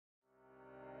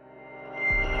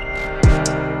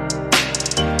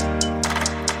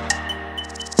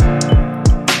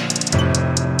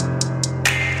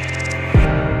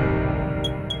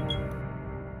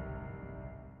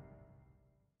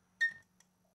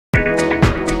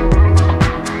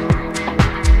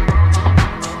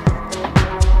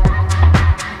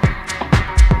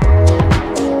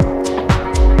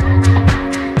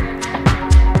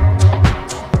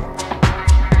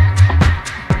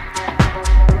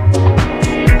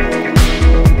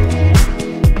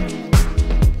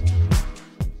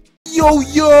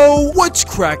Yo, what's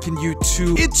cracking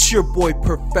YouTube? It's your boy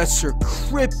Professor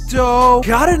Crypto.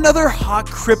 Got another hot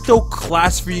crypto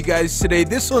class for you guys today.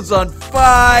 This one's on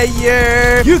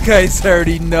fire. You guys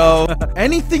already know.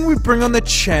 Anything we bring on the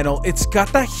channel, it's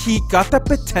got that heat, got that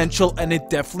potential, and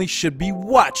it definitely should be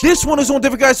watched. This one is on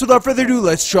different, guys. Without further ado,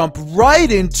 let's jump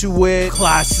right into it.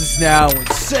 Class is now in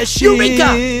session.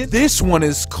 Eureka! This one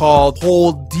is called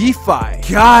Holdefi.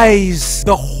 Guys,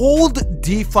 the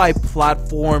Holdefi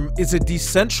platform is a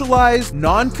decentralized,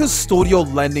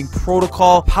 non-custodial lending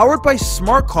protocol powered by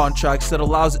smart contracts that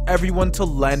allows everyone to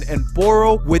lend and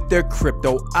borrow with their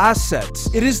crypto assets.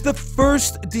 It is the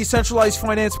first decentralized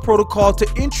finance protocol to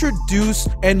introduce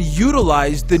and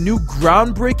utilize the new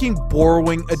groundbreaking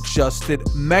borrowing adjusted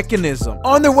mechanism.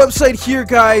 On their website here,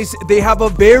 guys, they have a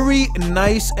very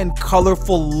nice and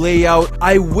colorful layout.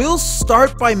 I will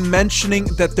start by mentioning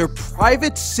that their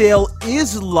private sale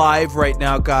is live right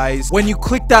now, guys. When you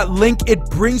click that link, it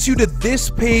brings you to this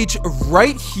page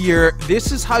right here.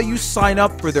 This is how you sign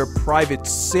up for their private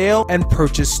sale and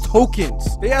purchase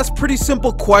tokens. They ask pretty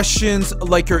simple questions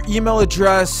like your email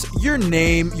address, your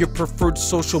name, your preferred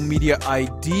social media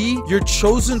ID, your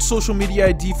chosen social media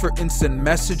ID for instant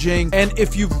messaging, and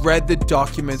if you've read the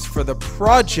documents for the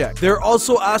project. They're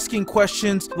also asking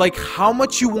questions like how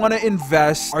much you want to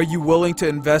invest. Are you willing to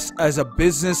invest as a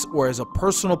business or as a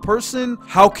personal person?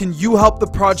 How can you help the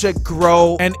project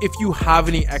grow? And if you have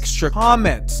any extra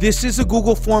comments. This is a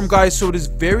Google form, guys, so it is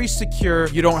very secure.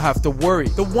 You don't have to worry.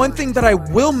 The one thing that I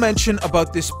will mention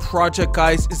about this project,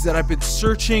 guys, is that I've been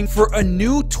searching for a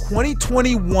new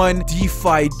 2021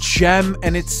 DeFi gem,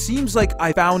 and it seems like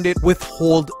I found it with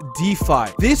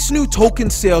Holdefi. This new token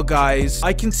sale, guys,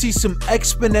 I can see some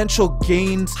exponential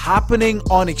gains happening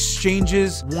on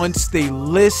exchanges once they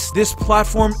list. This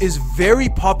platform is very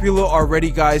popular already,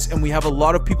 guys, and we have a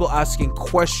lot of people asking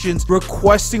questions,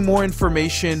 requesting more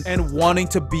information, and wanting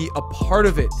to be a part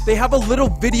of it. They have a little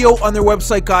video on their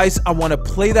website, guys. I want to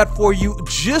play that for you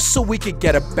just so we could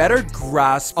get a better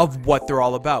grasp of what they're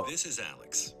all about. This is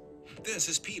Alex. This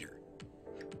is Peter.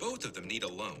 Both of them need a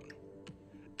loan.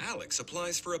 Alex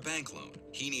applies for a bank loan.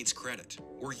 He needs credit,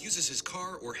 or uses his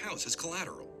car or house as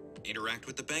collateral. Interact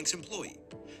with the bank's employee.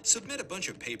 Submit a bunch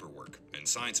of paperwork and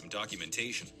sign some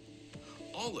documentation.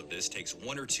 All of this takes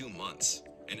 1 or 2 months,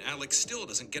 and Alex still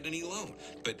doesn't get any loan.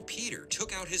 But Peter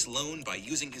took out his loan by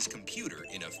using his computer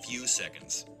in a few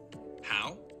seconds.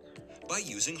 How? By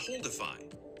using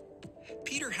Holdefi.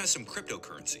 Peter has some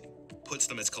cryptocurrency, puts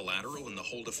them as collateral in the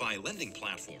Holdefi lending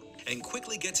platform, and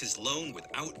quickly gets his loan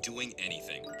without doing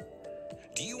anything.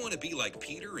 Do you want to be like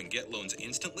Peter and get loans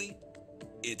instantly?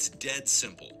 It's dead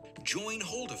simple. Join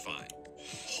Holdefi.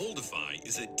 Holdefi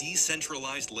is a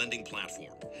decentralized lending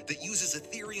platform that uses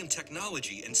Ethereum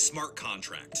technology and smart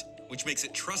contracts, which makes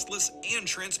it trustless and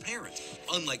transparent.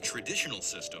 Unlike traditional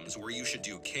systems where you should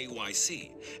do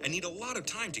KYC and need a lot of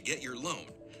time to get your loan,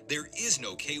 there is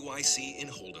no KYC in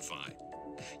Holdefi.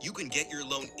 You can get your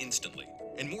loan instantly,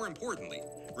 and more importantly,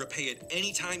 repay it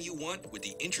anytime you want with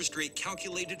the interest rate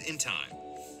calculated in time.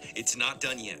 It's not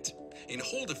done yet. In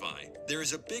Holdefi, there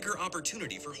is a bigger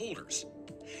opportunity for holders.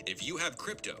 If you have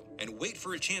crypto and wait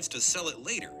for a chance to sell it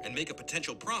later and make a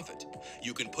potential profit,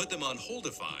 you can put them on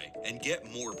Holdefi and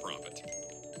get more profit.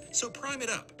 So prime it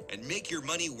up and make your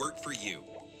money work for you.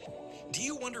 Do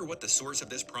you wonder what the source of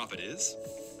this profit is?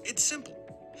 It's simple.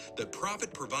 The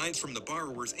profit provides from the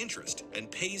borrower's interest and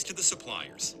pays to the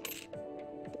suppliers.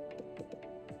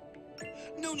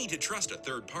 No need to trust a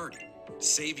third party.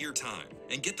 Save your time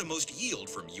and get the most yield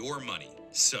from your money.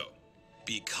 So,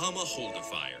 become a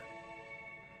Holdefier.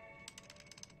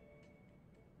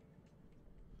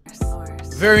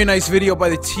 Very nice video by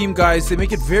the team, guys. They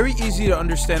make it very easy to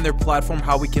understand their platform,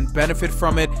 how we can benefit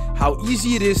from it, how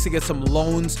easy it is to get some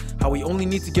loans, how we only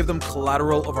need to give them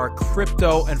collateral of our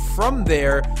crypto, and from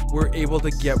there we're able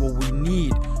to get what we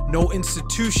need. No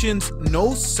institutions,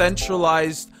 no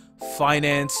centralized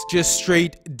finance, just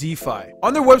straight DeFi.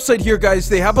 On their website here, guys,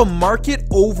 they have a market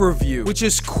overview, which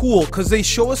is cool because they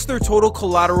show us their total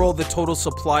collateral, the total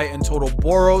supply, and total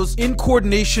borrows in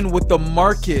coordination with the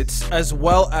markets as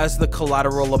well as the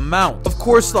collateral amount. Of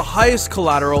course, the highest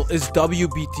collateral is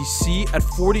WBTC at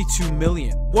 42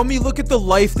 million. When we look at the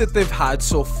life that they've had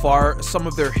so far, some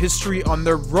of their history on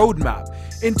their roadmap.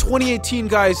 In 2018,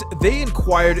 guys, they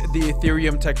acquired the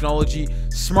Ethereum technology,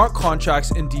 smart contracts,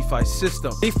 and DeFi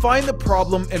system. They find the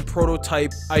problem and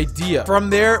prototype idea. From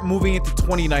there, moving into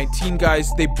 2019,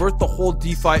 guys, they birthed the whole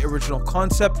DeFi original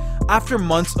concept after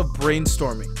months of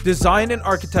brainstorming. Design and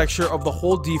architecture of the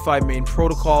whole DeFi main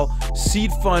protocol,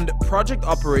 seed fund, project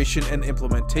operation, and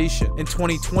implementation. In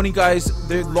 2020, guys,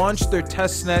 they launched their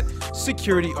testnet,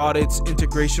 security audits,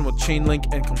 integration with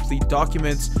Chainlink and complete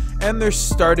documents, and they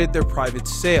started their private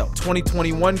sale.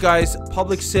 2021, guys,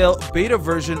 public sale, beta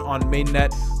version on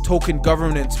mainnet, token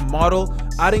governance model,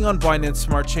 adding on Binance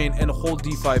Smart Chain, and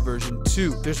Holdefi version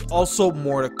 2. There's also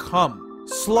more to come.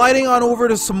 Sliding on over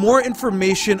to some more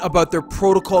information about their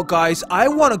protocol, guys, I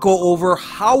want to go over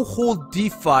how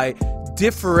Holdefi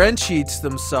differentiates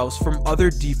themselves from other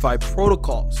DeFi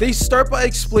protocols. They start by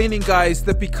explaining, guys,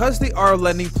 that because they are a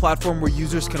lending platform where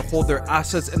users can hold their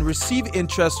assets and receive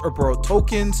interest or borrow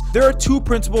tokens, there are two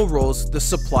principal roles: the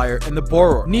supplier and the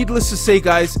borrower. Needless to say,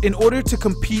 guys, in order to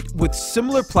compete with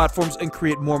similar platforms and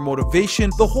create more motivation,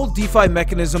 the Holdefi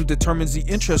mechanism determines the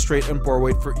interest rate and borrow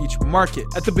rate for each market.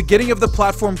 At the beginning of the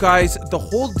platform, guys, the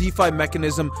Holdefi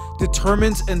mechanism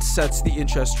determines and sets the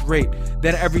interest rate.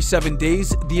 Then every 7 days,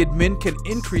 the admin can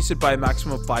increase it by a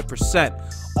maximum of 5%.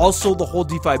 Also, the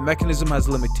Holdefi mechanism has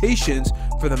limitations.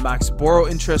 For the max borrow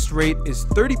interest rate is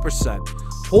 30%.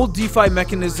 Holdefi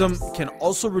mechanism can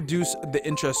also reduce the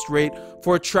interest rate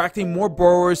for attracting more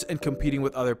borrowers and competing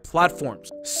with other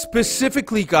platforms.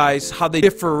 Specifically, guys, how they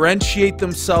differentiate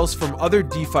themselves from other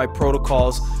DeFi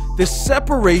protocols: the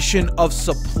separation of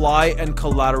supply and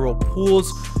collateral pools.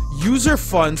 User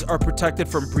funds are protected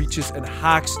from breaches and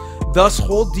hacks. Thus,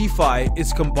 Holdefi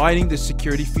is combining the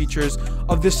security features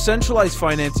of the centralized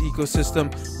finance ecosystem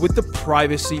with the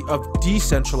privacy of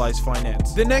decentralized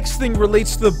finance. The next thing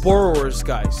relates to the borrowers,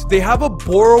 guys. They have a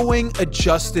borrowing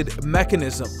adjusted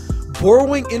mechanism.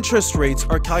 Borrowing interest rates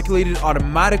are calculated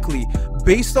automatically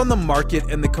based on the market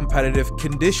and the competitive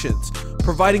conditions,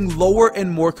 providing lower and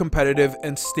more competitive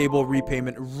and stable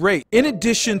repayment rate. In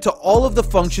addition to all of the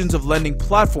functions of lending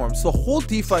platforms, the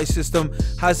Holdefi system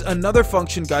has another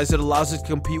function, guys, that allows it to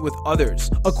compete with others.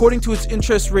 According to its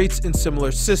interest rates in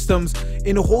similar systems,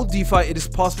 in Holdefi it is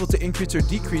possible to increase or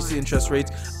decrease the interest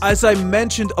rates, as I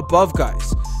mentioned above,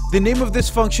 guys. The name of this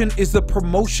function is the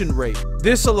promotion rate.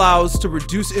 This allows to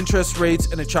reduce interest rates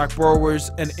and attract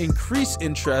borrowers, and increase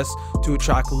interest to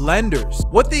attract lenders.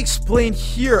 What they explain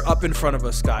here up in front of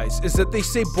us, guys, is that they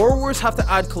say borrowers have to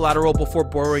add collateral before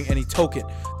borrowing any token.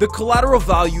 The collateral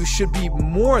value should be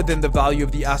more than the value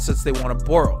of the assets they want to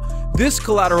borrow. This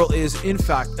collateral is, in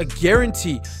fact, a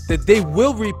guarantee that they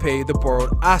will repay the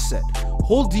borrowed asset.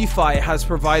 Holdefi has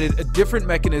provided a different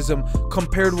mechanism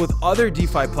compared with other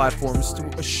DeFi platforms to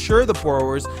assure the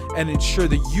borrowers and ensure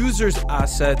the users'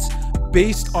 assets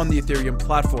based on the Ethereum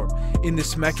platform. In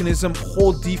this mechanism,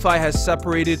 Holdefi has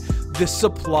separated the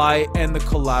supply and the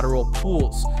collateral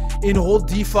pools. In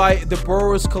Holdefi, the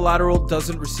borrower's collateral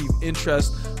doesn't receive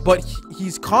interest, but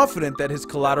he's confident that his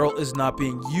collateral is not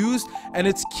being used and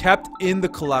it's kept in the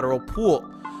collateral pool.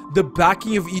 The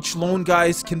backing of each loan,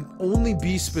 guys, can only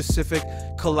be specific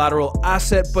collateral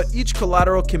asset, but each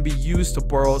collateral can be used to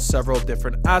borrow several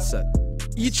different assets.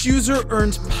 Each user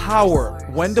earns power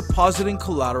when depositing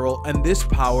collateral, and this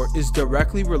power is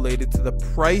directly related to the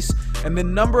price and the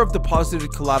number of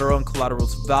deposited collateral and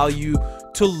collateral's value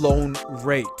to loan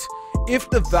rate. If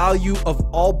the value of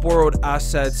all borrowed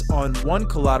assets on one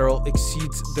collateral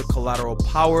exceeds the collateral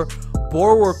power,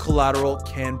 borrower collateral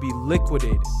can be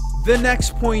liquidated. The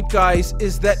next point, guys,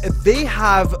 is that they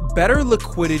have better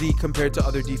liquidity compared to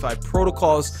other DeFi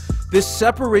protocols. This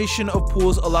separation of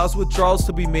pools allows withdrawals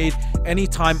to be made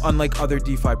anytime, unlike other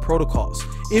DeFi protocols,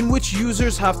 in which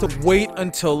users have to wait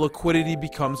until liquidity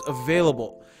becomes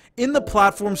available. In the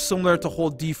platform similar to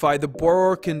Holdefi, the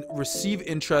borrower can receive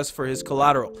interest for his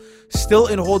collateral. Still,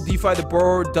 in Holdefi, the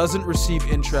borrower doesn't receive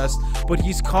interest, but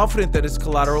he's confident that his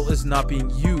collateral is not being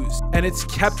used and it's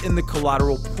kept in the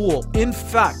collateral pool. In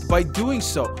fact, by doing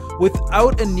so,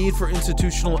 without a need for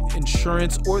institutional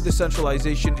insurance or the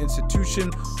centralization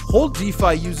institution,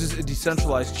 Holdefi uses a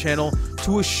decentralized channel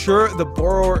to assure the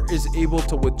borrower is able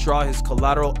to withdraw his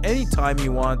collateral anytime he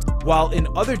wants, while in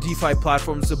other DeFi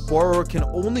platforms, the borrower can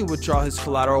only withdraw his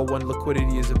collateral when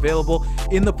liquidity is available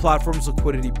in the platform's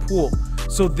liquidity pool.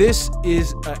 So this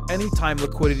is an anytime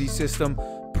liquidity system,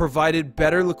 provided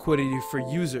better liquidity for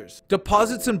users.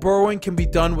 Deposits and borrowing can be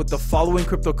done with the following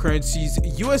cryptocurrencies: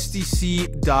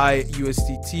 USDC, DAI,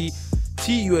 USDT,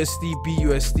 TUSD,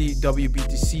 BUSD,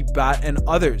 WBTC, BAT, and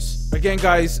others. Again,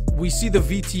 guys, we see the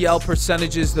VTL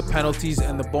percentages, the penalties,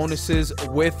 and the bonuses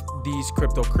with these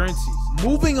cryptocurrencies.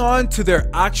 Moving on to their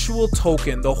actual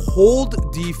token, the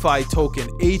Holdefi token,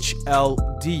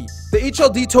 HLD. The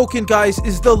HLD token, guys,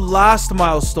 is the last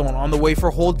milestone on the way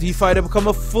for Holdefi to become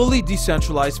a fully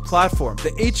decentralized platform.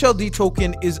 The HLD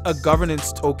token is a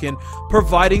governance token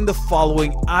providing the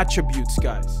following attributes,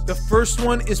 guys. The first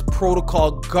one is protocol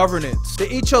governance. The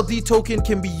HLD token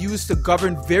can be used to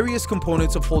govern various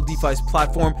components of Holdefi's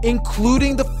platform,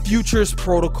 including the futures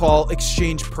protocol,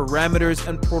 exchange parameters,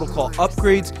 and protocol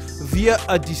upgrades via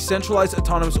a decentralized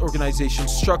autonomous organization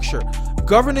structure.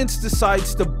 Governance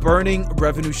decides the burning,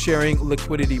 revenue sharing,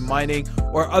 liquidity mining,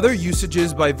 or other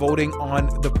usages by voting on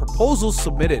the proposals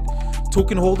submitted.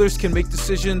 Token holders can make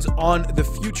decisions on the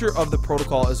future of the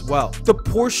protocol as well. The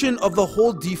portion of the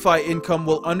Holdefi income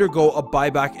will undergo a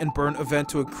buyback and burn event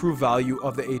to accrue value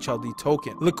of the HLD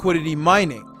token. Liquidity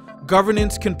mining.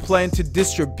 Governance can plan to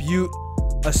distribute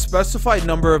a specified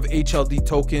number of HLD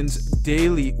tokens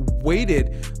daily,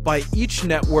 weighted by each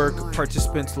network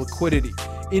participant's liquidity.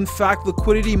 In fact,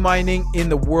 liquidity mining in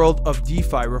the world of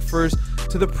DeFi refers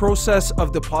to the process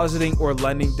of depositing or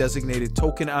lending designated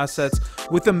token assets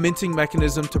with a minting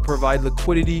mechanism to provide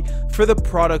liquidity for the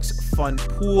product's fund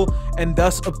pool and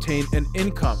thus obtain an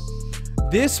income.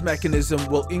 This mechanism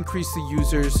will increase the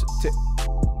users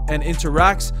and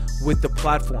interacts with the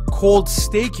platform. Cold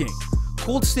staking.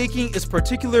 Cold staking is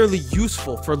particularly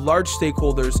useful for large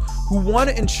stakeholders who want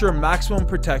to ensure maximum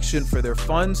protection for their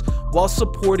funds while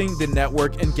supporting the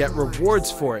network and get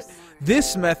rewards for it.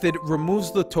 This method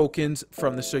removes the tokens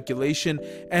from the circulation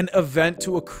and event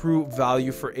to accrue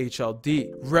value for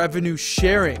HLD. Revenue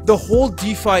sharing. The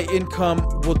Holdefi income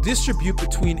will distribute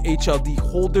between HLD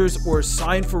holders or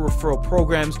assign for referral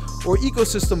programs or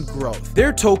ecosystem growth.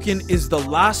 Their token is the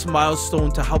last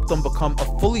milestone to help them become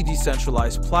a fully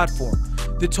decentralized platform.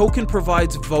 The token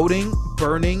provides voting,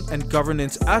 burning, and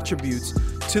governance attributes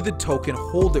to the token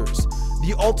holders.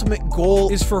 The ultimate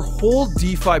goal is for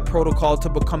Holdefi protocol to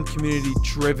become community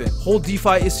driven.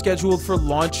 Holdefi is scheduled for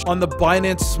launch on the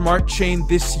Binance Smart Chain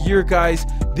this year, guys.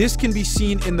 This can be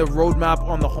seen in the roadmap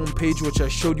on the homepage, which I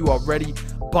showed you already.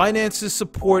 Binance's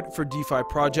support for DeFi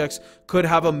projects could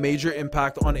have a major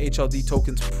impact on HLD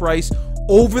tokens price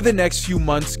over the next few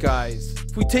months, guys.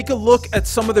 If we take a look at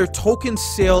some of their token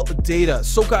sale data,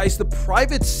 so guys, the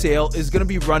private sale is going to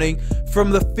be running from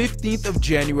the 15th of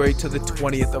January to the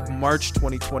 20th of March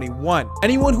 2021.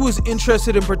 Anyone who is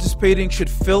interested in participating should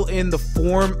fill in the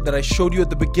form that I showed you at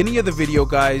the beginning of the video,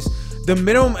 guys. The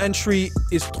minimum entry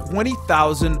is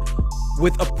 20,000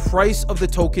 with a price of the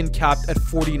token capped at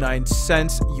 49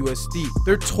 cents USD.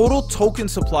 Their total token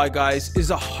supply, guys, is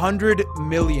 100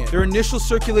 million. Their initial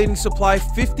circulating supply,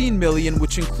 15 million,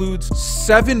 which includes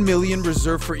 7 million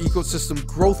reserved for ecosystem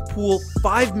growth pool,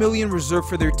 5 million reserved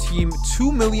for their team,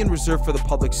 2 million reserved for the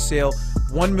public sale,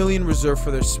 1 million reserved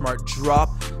for their smart drop.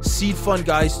 Seed fund,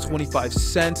 guys, 25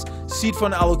 cents. Seed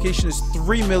fund allocation is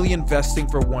 3 million vesting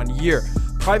for 1 year.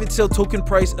 Private sale token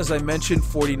price, as I mentioned,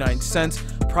 49 cents.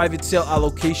 Private sale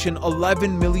allocation,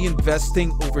 11 million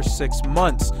vesting over 6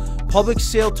 months. Public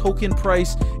sale token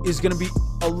price is going to be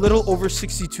a little over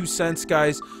 62 cents,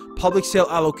 guys. Public sale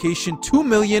allocation, 2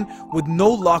 million with no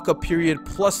lockup period,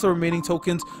 plus the remaining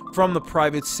tokens from the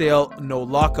private sale, no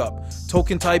lockup.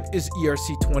 Token type is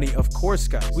ERC20, of course,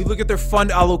 guys. We look at their fund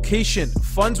allocation.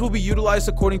 Funds will be utilized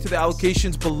according to the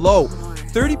allocations below.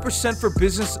 30% for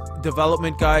business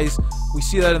development, guys. We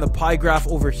see that in the pie graph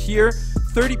over here.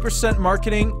 30%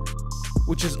 marketing,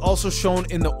 which is also shown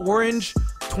in the orange.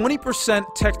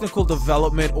 20% technical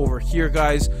development over here,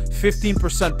 guys.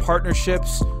 15%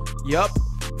 partnerships. Yup.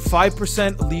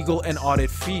 5% legal and audit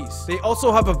fees. They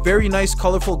also have a very nice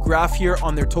colorful graph here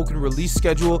on their token release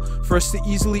schedule for us to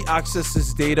easily access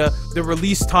this data. The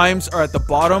release times are at the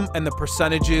bottom and the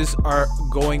percentages are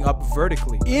going up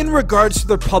vertically. In regards to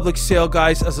their public sale,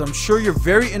 guys, as I'm sure you're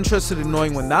very interested in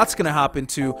knowing when that's going to happen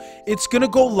too, it's going to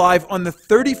go live on the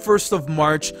 31st of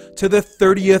March to the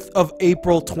 30th of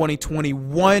April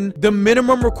 2021. The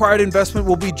minimum required investment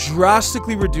will be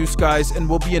drastically reduced, guys, and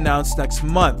will be announced next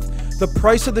month. The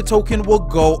price of the token will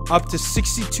go up to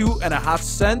 62.5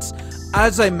 cents,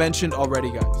 as I mentioned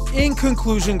already, guys. In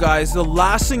conclusion, guys, the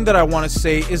last thing that I want to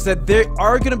say is that they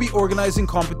are going to be organizing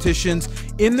competitions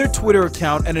in their Twitter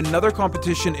account and another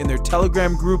competition in their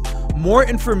Telegram group. More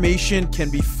information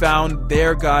can be found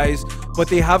there, guys, but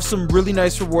they have some really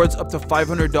nice rewards up to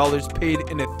 $500 paid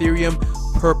in Ethereum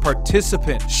per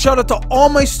participant. Shout out to all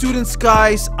my students,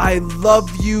 guys. I love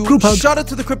you. Group hug. Shout out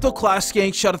to the Crypto Class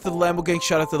Gang. Shout out to the Lambo Gang.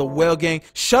 Shout out to the Whale Gang.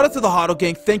 Shout out to the Hodl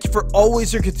Gang. Thank you for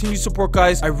always your continued support,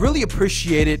 guys. I really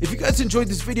appreciate it. If you guys enjoyed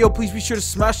this video, please be sure to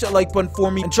smash that like button for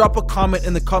me and drop a comment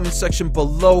in the comment section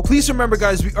below. Please remember,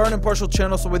 guys, we are an impartial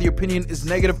channel, so whether your opinion is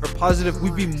negative or positive,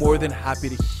 we'd be more than happy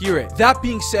to hear it. That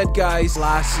being said, guys,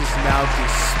 class is now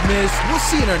dismissed. We'll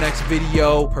see you in our next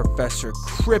video. Professor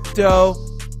Crypto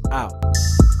out.